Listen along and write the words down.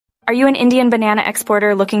Are you an Indian banana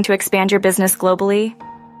exporter looking to expand your business globally?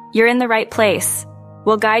 You're in the right place.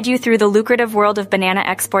 We'll guide you through the lucrative world of banana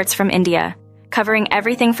exports from India, covering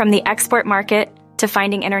everything from the export market to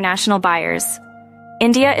finding international buyers.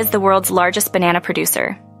 India is the world's largest banana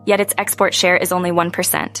producer, yet its export share is only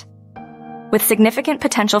 1%. With significant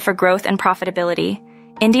potential for growth and profitability,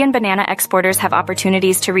 Indian banana exporters have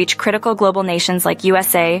opportunities to reach critical global nations like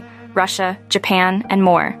USA, Russia, Japan, and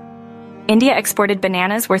more. India exported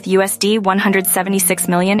bananas worth USD 176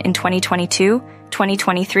 million in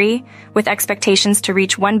 2022-2023, with expectations to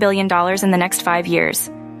reach $1 billion in the next 5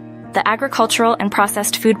 years. The Agricultural and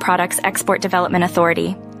Processed Food Products Export Development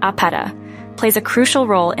Authority, APEDA, plays a crucial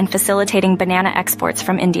role in facilitating banana exports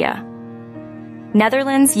from India.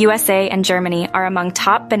 Netherlands, USA, and Germany are among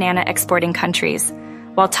top banana exporting countries,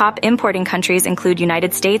 while top importing countries include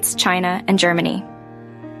United States, China, and Germany.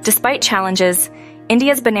 Despite challenges,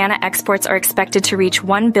 India's banana exports are expected to reach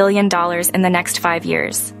 $1 billion in the next 5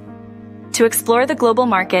 years. To explore the global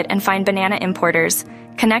market and find banana importers,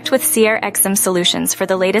 connect with GKR Exim Solutions for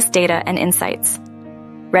the latest data and insights.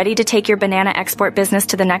 Ready to take your banana export business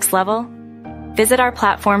to the next level? Visit our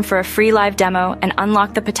platform for a free live demo and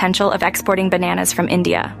unlock the potential of exporting bananas from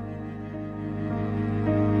India.